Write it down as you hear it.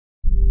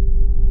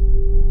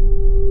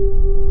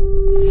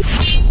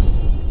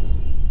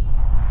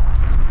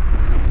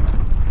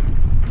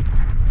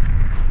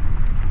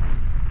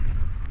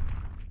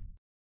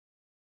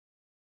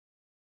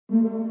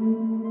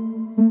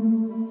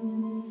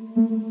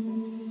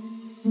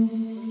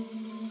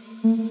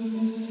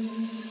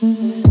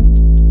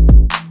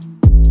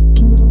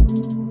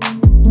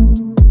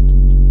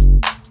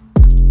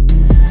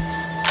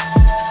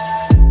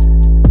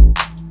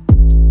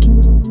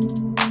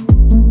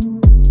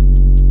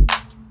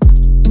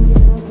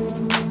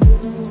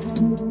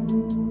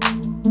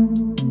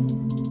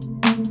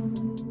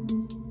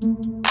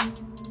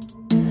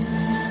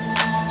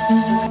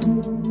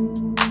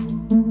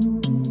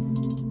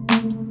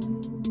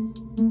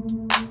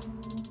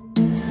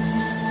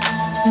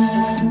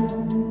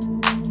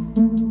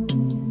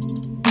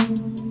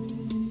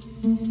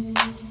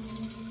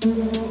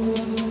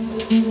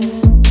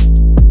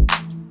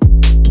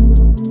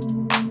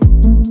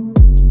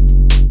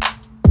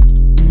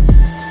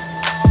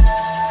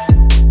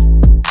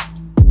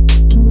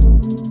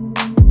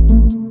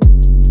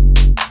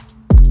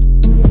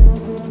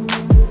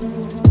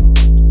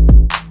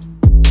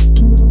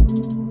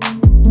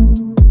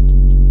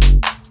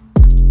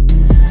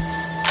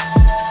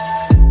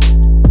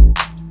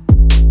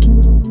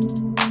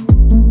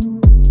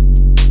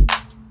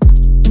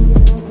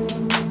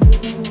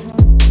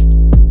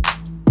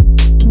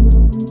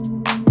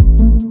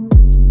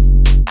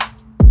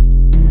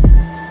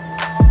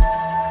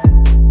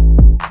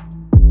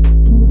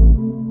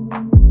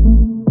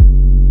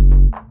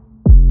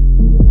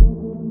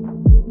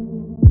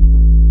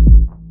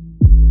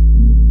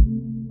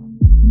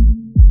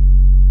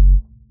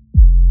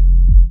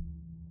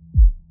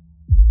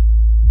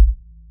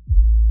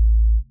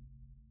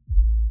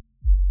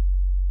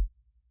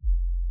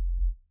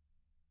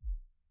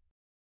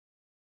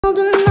All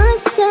the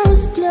nights there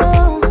was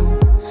glow,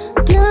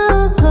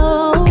 glow.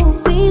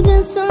 We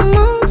dance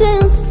among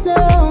dance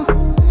slow,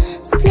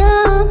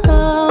 slow.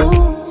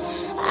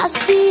 I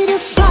see the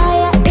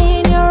fire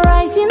in your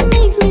eyes, it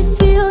makes me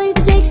feel, it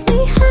takes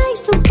me high.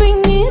 So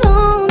bring it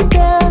on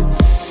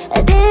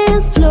the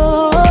dance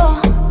floor.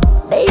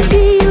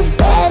 Baby, you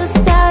better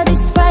start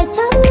this right.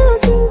 I'm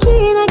losing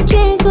it, I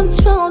can't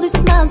control this,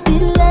 must be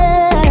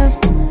love,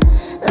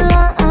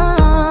 love.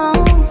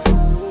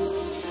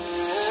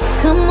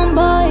 Come on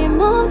boy,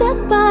 move that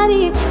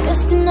body,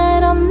 'cause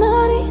tonight I'm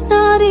naughty,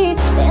 naughty.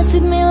 Dance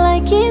with me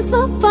like it's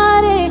my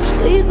party.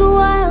 We go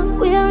wild,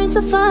 we are in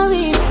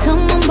safari.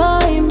 Come on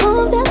boy,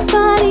 move that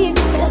body,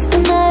 'cause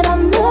tonight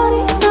I'm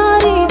naughty,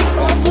 naughty.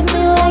 Dance with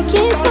me like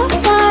it's my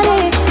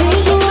party. We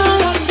go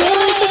wild, we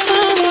are in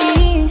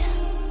safari.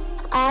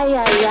 Ay,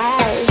 ay,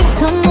 ay.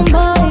 Come on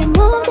boy,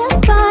 move that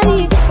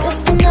body, 'cause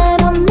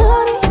tonight I'm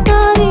naughty,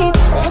 naughty.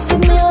 Dance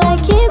with me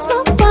like it's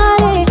my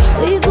party.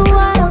 We go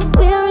wild,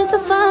 we are in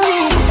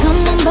safari.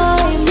 Come on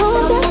boy,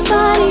 move that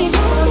body.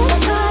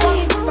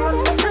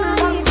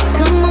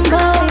 Come on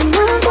boy,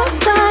 move that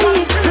body.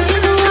 We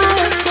go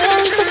wild, we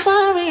are in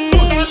safari.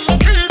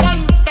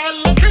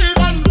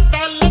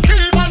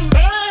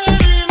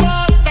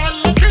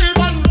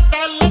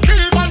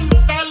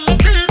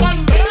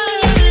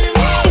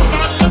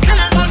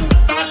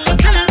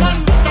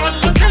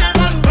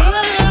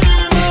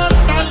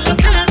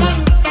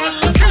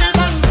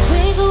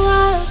 We go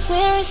wild, we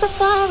are in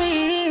safari.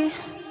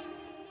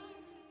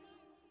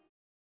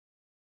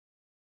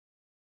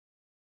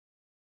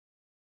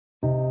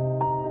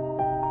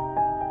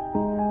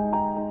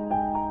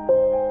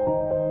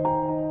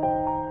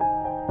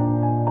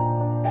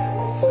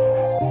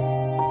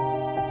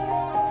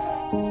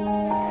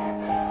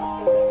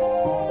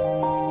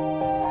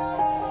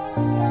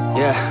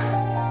 Yeah,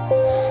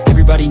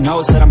 everybody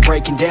knows that I'm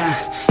breaking down.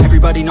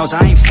 Everybody knows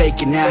I ain't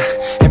faking now.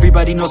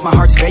 Everybody knows my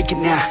heart's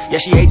vacant now. Yeah,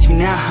 she hates me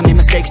now, I made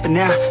mistakes but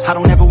now I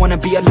don't ever wanna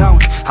be alone.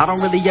 I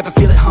don't really ever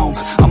feel at home.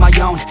 On my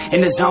own,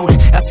 in the zone,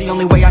 that's the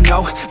only way I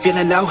know.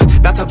 Feeling low,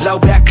 about to blow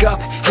back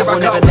up. Here I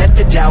never let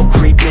the doubt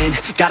creep in.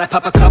 Gotta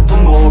pop a couple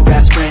more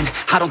aspirin.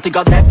 I don't think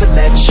I'll ever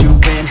let you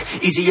in.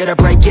 Easier to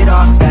break it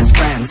off as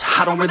friends.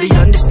 I don't really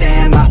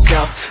understand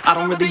myself. I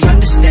don't really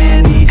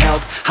understand, need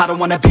help. I don't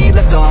wanna be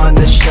left on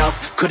the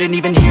shelf. Couldn't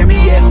even hear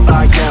me if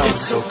I yelled.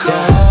 It's so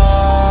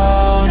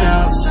cold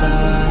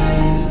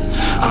outside,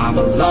 I'm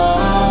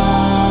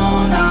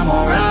alone, I'm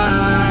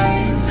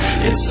alright.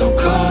 It's so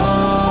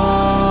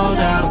cold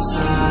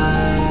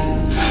outside,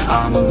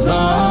 I'm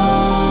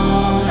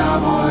alone,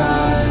 I'm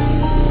alright.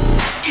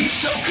 It's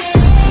so cold.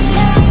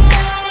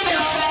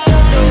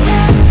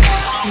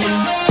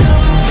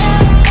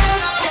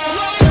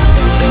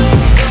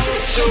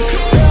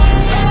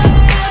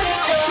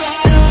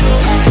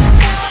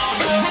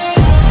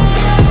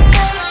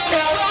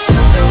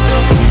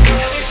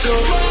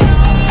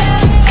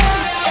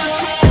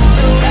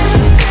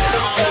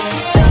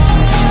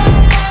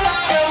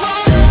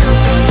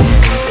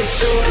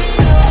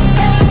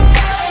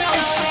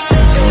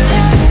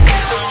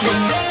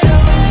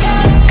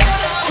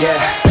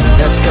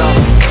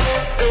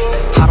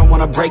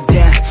 Break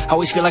down,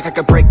 always feel like I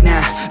could break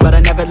now, but I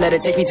never let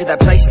it take me to that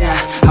place now.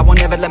 I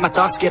won't ever let my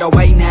thoughts get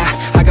away now.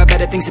 I got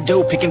better things to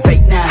do, picking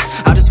fate now.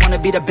 I just wanna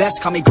be the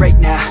best, call me great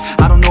now.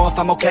 I don't know if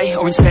I'm okay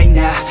or insane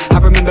now. I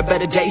remember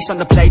better days on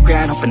the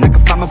playground, hoping I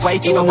can find my way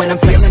to even when I'm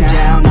feeling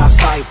down, I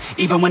fight.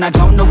 Even when I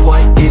don't know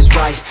what is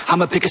right,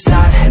 I'ma pick a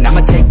side and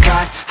I'ma take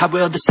pride. I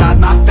will decide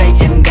my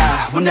fate and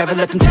I will never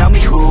let them tell me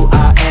who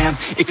I am.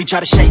 If you try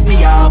to shake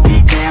me, I'll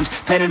be damned.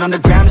 Planet on the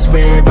ground is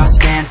where I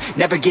stand.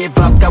 Never give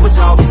up, that was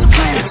always the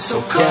plan. It's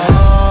so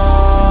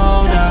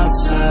cold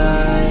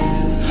outside,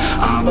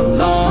 I'm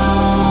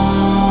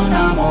alone,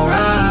 I'm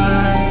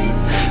alright.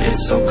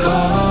 It's so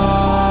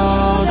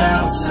cold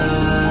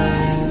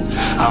outside,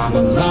 I'm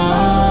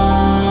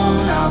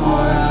alone, I'm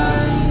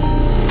alright.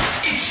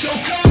 It's so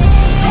cold.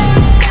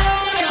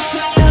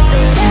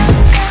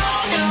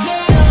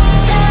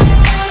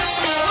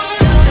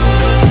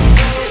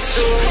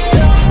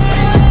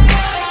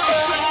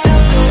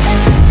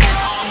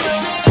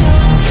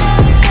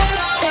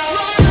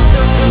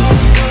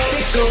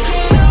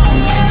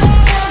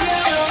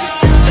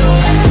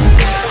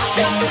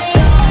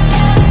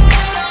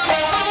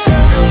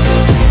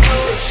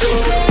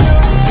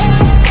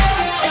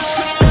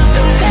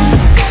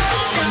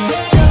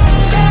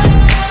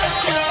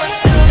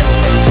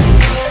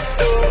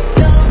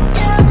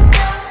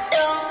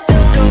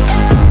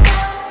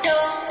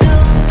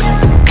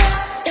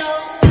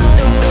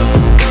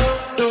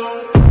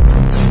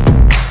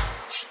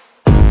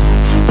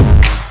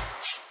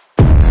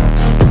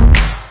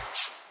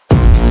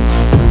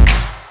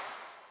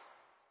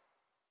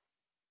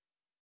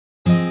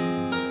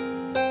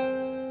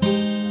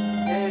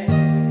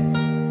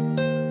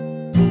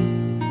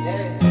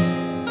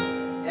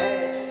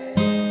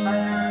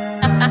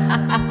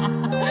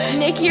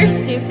 You're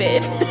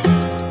stupid.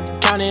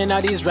 Counting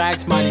all these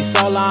racks, money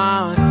so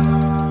long.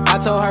 I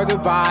told her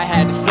goodbye,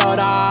 had to float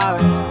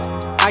off.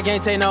 I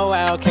can't take no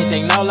L, can't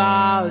take no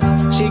loss.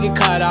 She get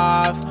cut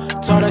off,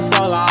 told her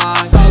so long.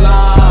 So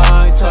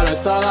long, told her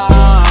so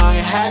long.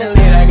 Had to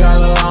leave that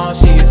girl alone,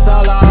 she get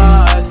so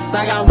lost.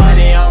 I got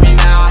money on me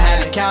now,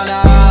 had to count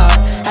up.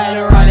 Had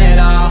to run it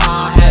up,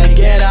 had to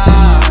get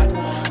up.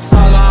 So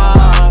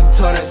long,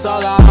 told her so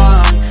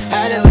long.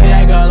 Had to leave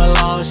that girl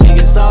alone, she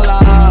get so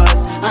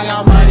lost. I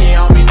got money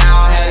on me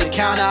now, had to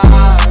count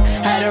up.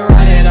 Had to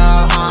run it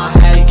up,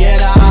 had to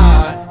get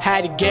up.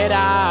 Had to get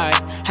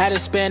out, had to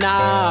spin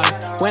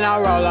up. When I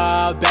roll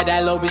up, bet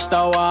that little bitch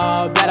throw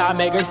up. Bet I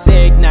make her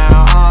sick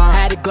now,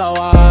 had to glow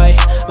up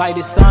like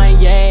the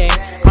sun, yeah.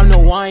 I'm the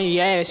one,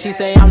 yeah. She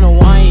say I'm the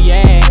one,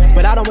 yeah.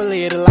 But I don't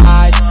believe the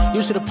lies.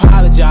 You should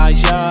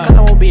apologize, yeah. Cause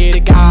I won't be the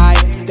guy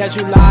that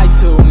you lied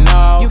to,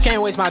 no. You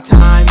can't waste my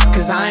time,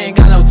 cause I ain't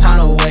got no time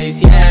to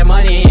waste, yeah.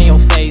 Money in your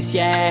face,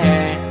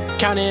 yeah.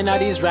 Counting all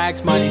these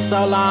racks, money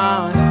so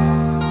long.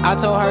 I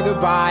told her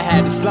goodbye,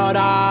 had to float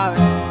off.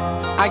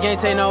 I can't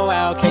take no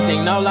L, can't take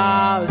no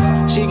loss.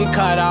 She get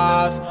cut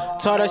off,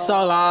 told her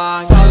so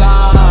long. So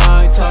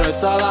long, told her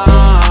so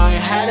long.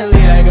 Had to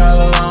leave that girl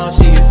alone,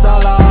 she get so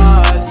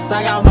lost.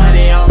 I got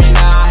money on me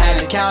now, had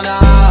to count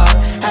up.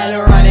 Had to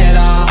run it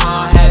up,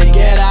 had to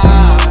get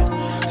out.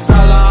 So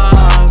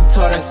long,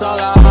 told her so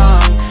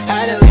long.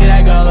 Had to leave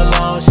that girl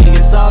alone, she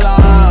get so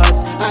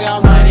lost. I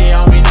got money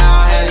on me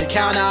now, had to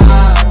count up.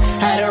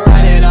 Had to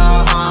run it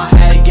up,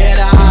 had to get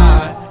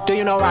out. Do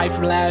you know right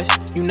from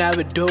left? You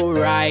never do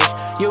right.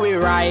 You be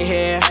right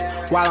here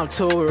while I'm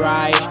too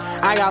right.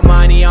 I got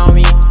money on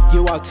me,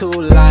 you walk too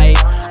light.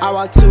 I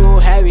walk too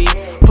heavy,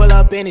 pull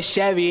up in a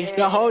Chevy.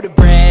 Don't hold the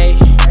brake,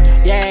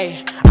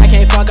 yeah. I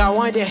can't fuck, I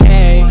want the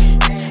hay.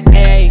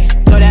 Hey,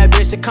 told that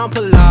bitch to come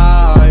pull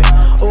up.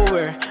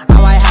 Uber,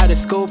 I might have the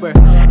scooper.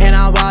 And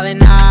I'm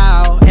ballin'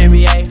 out,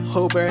 NBA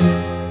hooper.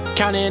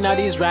 Counting all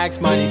these racks,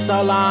 money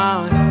so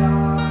long.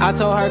 I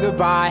told her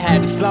goodbye,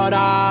 had to float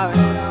off.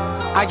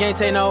 I can't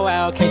take no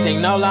L, can't take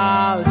no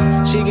loss.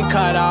 She get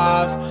cut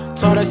off,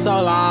 told her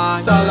so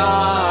long. So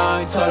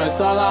long, told her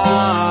so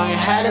long.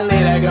 Had to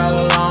leave that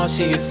girl alone,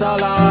 she get so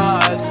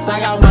lost. I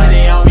got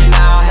money on me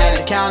now, had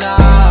to count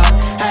up.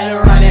 Had to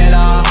run